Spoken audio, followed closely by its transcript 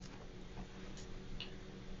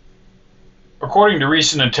according to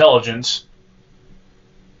recent intelligence,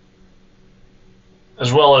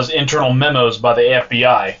 as well as internal memos by the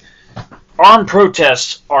FBI, armed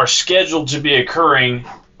protests are scheduled to be occurring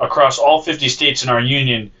across all 50 states in our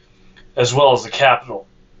union, as well as the Capitol.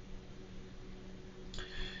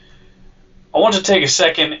 I want to take a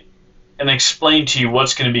second and explain to you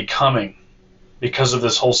what's going to be coming because of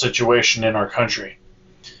this whole situation in our country.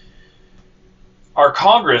 Our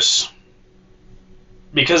Congress,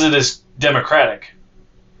 because it is Democratic,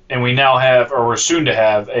 and we now have, or we're soon to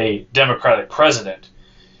have, a Democratic president,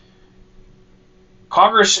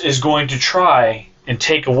 Congress is going to try and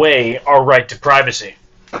take away our right to privacy.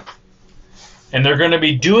 And they're going to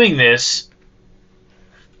be doing this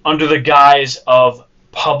under the guise of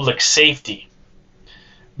public safety.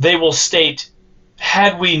 They will state,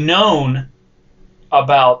 had we known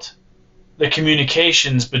about the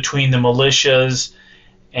communications between the militias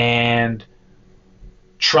and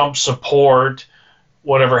Trump support,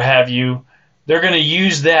 whatever have you, they're going to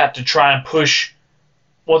use that to try and push.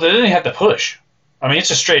 Well, they didn't have to push. I mean,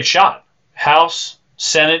 it's a straight shot. House,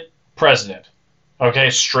 Senate, President. Okay,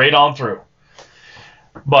 straight on through.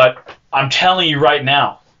 But I'm telling you right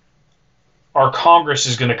now, our Congress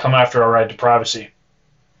is going to come after our right to privacy.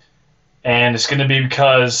 And it's going to be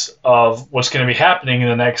because of what's going to be happening in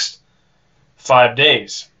the next 5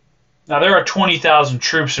 days. Now, there are 20,000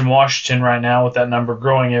 troops in Washington right now, with that number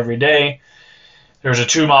growing every day. There's a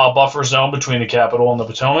 2-mile buffer zone between the Capitol and the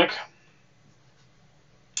Potomac.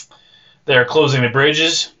 They're closing the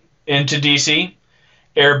bridges into D.C.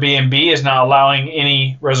 Airbnb is not allowing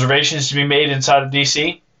any reservations to be made inside of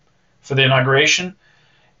D.C. for the inauguration.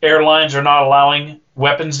 Airlines are not allowing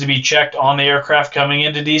weapons to be checked on the aircraft coming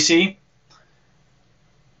into D.C.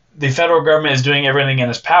 The federal government is doing everything in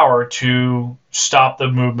its power to stop the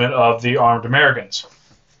movement of the armed Americans.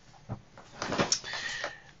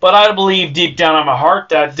 But I believe deep down in my heart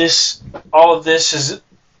that all of this is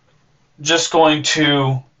just going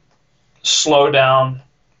to slow down,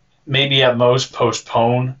 maybe at most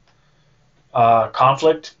postpone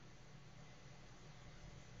conflict.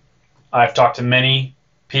 I've talked to many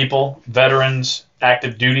people, veterans,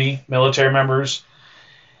 active duty military members,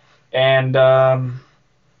 and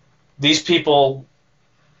these people's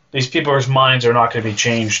minds are not going to be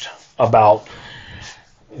changed about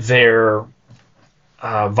their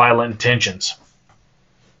violent intentions.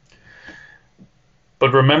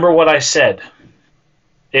 But remember what I said.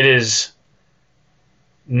 It is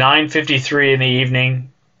 9:53 in the evening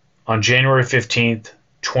on January 15th,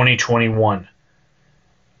 2021.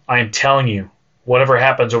 I am telling you, whatever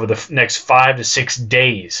happens over the next 5 to 6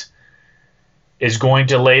 days is going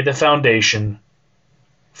to lay the foundation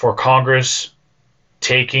for Congress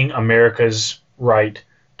taking America's right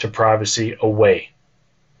to privacy away.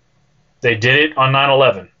 They did it on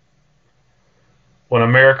 9/11, when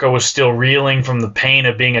America was still reeling from the pain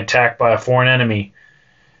of being attacked by a foreign enemy.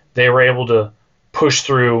 They were able to push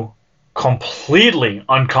through completely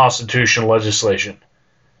unconstitutional legislation.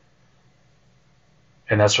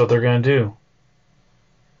 And that's what they're going to do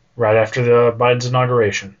right after the Biden's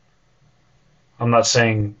inauguration. I'm not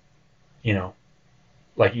saying,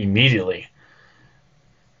 like immediately,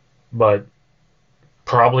 but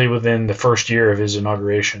probably within the first year of his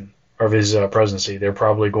inauguration, or of his presidency, they're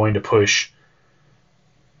probably going to push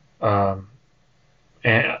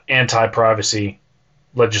anti-privacy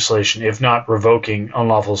legislation, if not revoking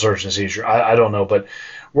unlawful search and seizure. I don't know, but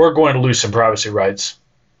we're going to lose some privacy rights.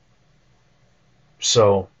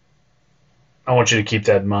 So I want you to keep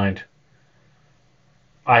that in mind.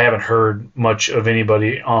 I haven't heard much of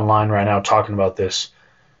anybody online right now talking about this.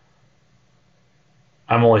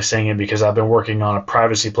 I'm only saying it because I've been working on a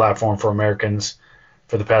privacy platform for Americans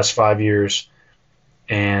for the past 5 years.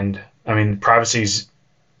 And I mean, privacy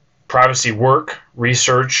work,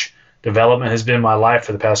 research, development has been my life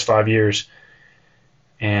for the past 5 years.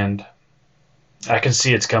 And I can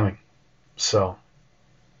see it's coming. So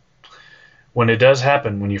when it does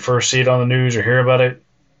happen, when you first see it on the news or hear about it,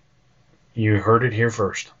 you heard it here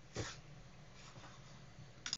first.